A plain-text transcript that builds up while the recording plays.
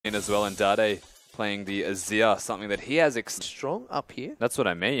in as well, and Dade playing the Azir, something that he has strong up here. That's what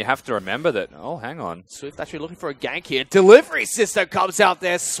I mean. You have to remember that. Oh, hang on. Swift actually looking for a gank here. Delivery system comes out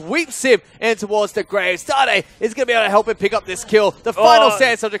there, sweeps him in towards the graves. Dade is going to be able to help him pick up this kill. The final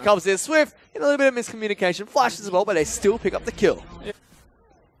sand subject comes in. Swift in a little bit of miscommunication, flashes as well, but they still pick up the kill.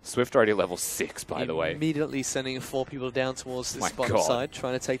 Swift already level 6, by the way. Immediately sending 4 people down towards this bottom side,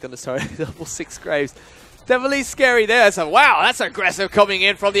 trying to take down this turret. Level 6 graves. Definitely scary there. So, wow, that's aggressive coming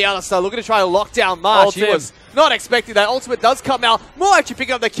in from the Alistar. Looking to try to lock down March. He was not expecting that. Ultimate does come out. More actually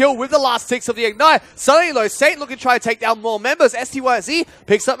picking up the kill with the last 6 of the Ignite. Suddenly, though, Saint looking to try to take down more members. styz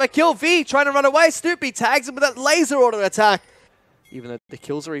picks up a kill. V trying to run away. Snoopy tags him with that laser auto attack. Even though the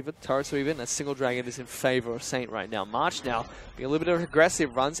kills are even, turrets are even, a single dragon is in favor of Saint right now. March now being a little bit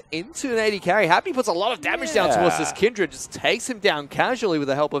aggressive, runs into an AD carry. Happy puts a lot of damage down towards this Kindred. Just takes him down casually with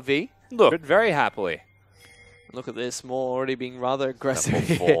the help of V. Look, very happily. Look at this, More already being rather aggressive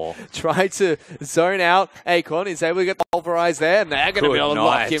here. Tried to zone out Acorn. He's able to get the pulverize there, and they're going to be able to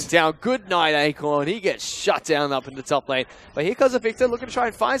lock him down. Good night, Acorn. He gets shut down up in the top lane. But here comes a Viktor looking to try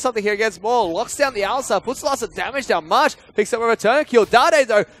and find something here against More. Locks down the Alistar, puts lots of damage down. March picks up a return kill. Dade,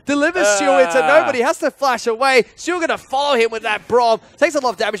 though, delivers Shield into nobody. Has to flash away. Shield going to follow him with that Braum. Takes a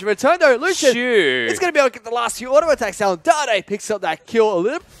lot of damage in return, though. Lucian is going to be able to get the last few auto attacks down. Dade picks up that kill a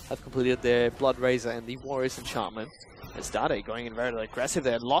little. Have completed their Blood Razor and the Warrior's Enchantment. As Dade going in very aggressive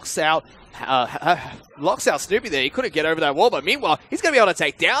there, locks out Snoopy there. He couldn't get over that wall, but meanwhile, he's going to be able to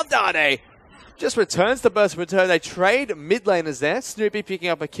take down Dade. Just returns the burst return. They trade mid laners there. Snoopy picking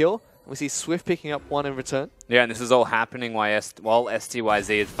up a kill. We see Swift picking up one in return. Yeah, and this is all happening while styz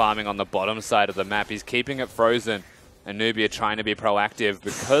is farming on the bottom side of the map. He's keeping it frozen, and Newbee are trying to be proactive.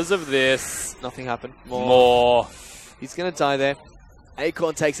 Because of this, nothing happened. More. He's going to die there.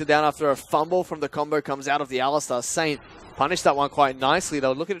 Acorn takes it down after a fumble from the combo comes out of the Alistar. Saint punished that one quite nicely. They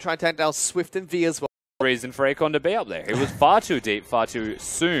were looking to try and take down Swift and V as well. Reason for Acorn to be up there. He was far too deep, far too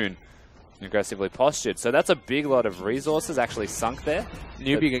soon, aggressively postured. So that's a big lot of resources actually sunk there.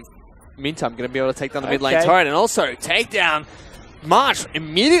 Newbee, meantime, going to be able to take down the mid lane turret and also take down March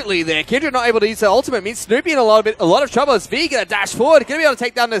immediately there. Kindred not able to use their ultimate. Means Snoopy in a lot of trouble. As V going to dash forward. Going to be able to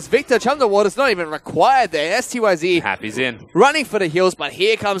take down this Viktor. Chum Water's not even required there. styz Happy's in. Running for the heals, but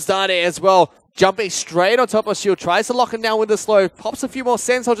here comes Dade as well. Jumping straight on top of Shield. Tries to lock him down with the slow. Pops a few more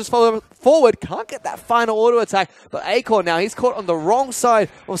sand soldiers forward. Can't get that final auto attack. But Acorn now, he's caught on the wrong side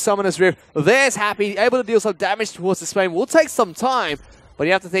of Summoner's Rift. There's Happy. Able to deal some damage towards the Swain. Will take some time. But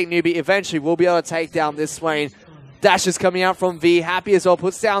you have to think Newbee eventually will be able to take down this Swain. Dashes coming out from V. Happy as well.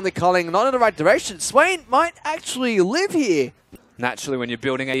 Puts down the culling. Not in the right direction. Swain might actually live here. Naturally, when you're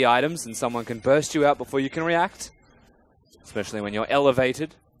building AD items and someone can burst you out before you can react. Especially when you're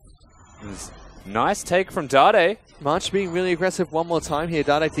elevated. Nice take from Dade. March being really aggressive one more time here.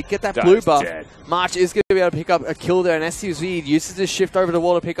 Dade to get that blue buff. March is going to be able to pick up a kill there. And styz uses his shift over the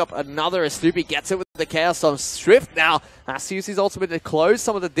wall to pick up another. As Snoopy gets it with the Chaos Storm. Swift now has to use his ultimate to close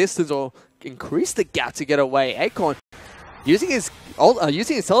some of the distance or increase the gap to get away. Acorn using his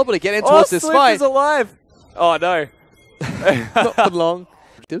teleport to get in towards this fight. Is alive. Oh no. Not for long.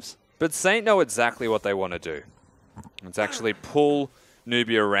 But Saint know exactly what they want to do. It's actually pull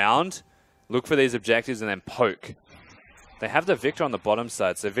Newbee around, look for these objectives, and then poke. They have the Viktor on the bottom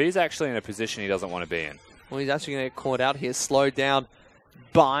side, so V's actually in a position he doesn't want to be in. Well, he's actually going to get caught out here, slowed down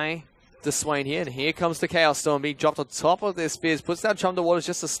by the Swain here, and here comes the Chaos Storm being dropped on top of this Fizz, puts down Chum the Waters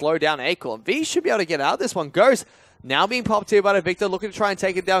just to slow down Acorn. V should be able to get out of this one. Ghost now being popped here by the Viktor, looking to try and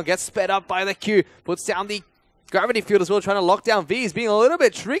take it down, gets sped up by the Q, puts down the Gravity Field as well, trying to lock down V. He's being a little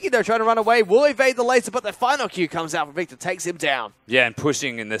bit tricky though, trying to run away, will evade the laser, but the final Q comes out from Viktor, takes him down. Yeah, and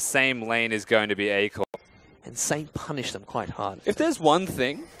pushing in the same lane is going to be Acorn. And Saint punished them quite hard. If there's one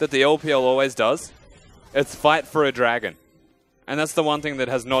thing that the LPL always does, it's fight for a dragon. And that's the one thing that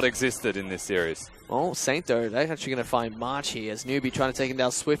has not existed in this series. Well, Saint, though, they're actually going to find March here as Newbee trying to take him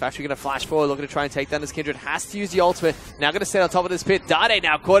down. Swift actually going to flash forward, looking to try and take down this Kindred. Has to use the ultimate. Now going to sit on top of this pit. Dade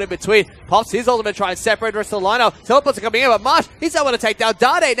now caught in between. Pops his ultimate, try and separate the rest of the lineup. Teleports are coming in, but March, he's able to take down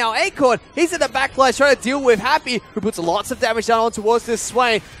Dade. Now Acorn, he's in the backline trying to deal with Happy, who puts lots of damage down on towards this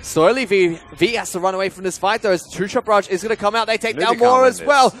Swain. Slowly, V has to run away from this fight, though, as True Shot Barrage is going to come out. They take down more as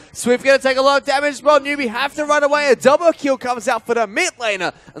well. Swift going to take a lot of damage as well. Newbee have to run away. A double kill comes out for the mid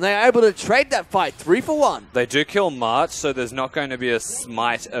laner, and they are able to trade that fight 3 for 1. They do kill March, so there's not going to be a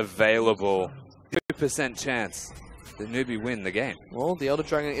smite available. 2% chance. the Newbee win the game. Well, the Elder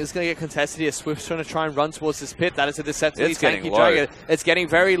Dragon is going to get contested here. Swift's trying to run towards this pit. That is a deceptively tanky dragon. It's getting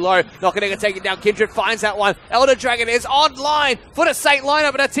very low. Not going to take it down. Kindred finds that one. Elder Dragon is online for the Saint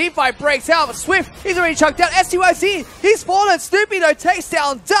lineup, and a team fight breaks out. But Swift, he's already chucked down. styz, he's fallen. Snoopy, though, takes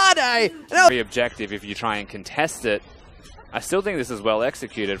down Dade. Very objective if you try and contest it. I still think this is well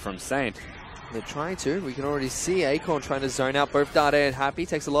executed from Saint. They're trying to. We can already see Acorn trying to zone out both Dade and Happy.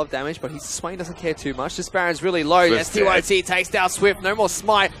 Takes a lot of damage, but Swain doesn't care too much. This Baron's really low. styz takes down Swift. No more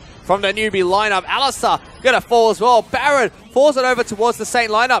smite from the Newbee lineup. Alistar gonna fall as well. Baron falls it over towards the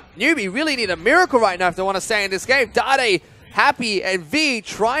Saint lineup. Newbee really need a miracle right now if they want to stay in this game. Dade, Happy, and V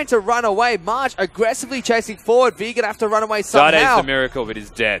trying to run away. March aggressively chasing forward. V gonna have to run away somehow. Dade's the miracle, but he's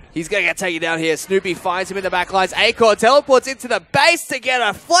dead. He's gonna get taken down here. Snoopy finds him in the back lines. Acorn teleports into the base to get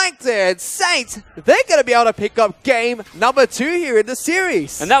a flank there. And Saint, they're gonna be able to pick up game number 2 here in the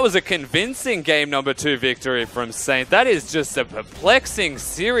series. And that was a convincing game number 2 victory from Saint. That is just a perplexing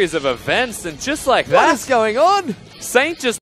series of events, and just like that, what is going on? Saint just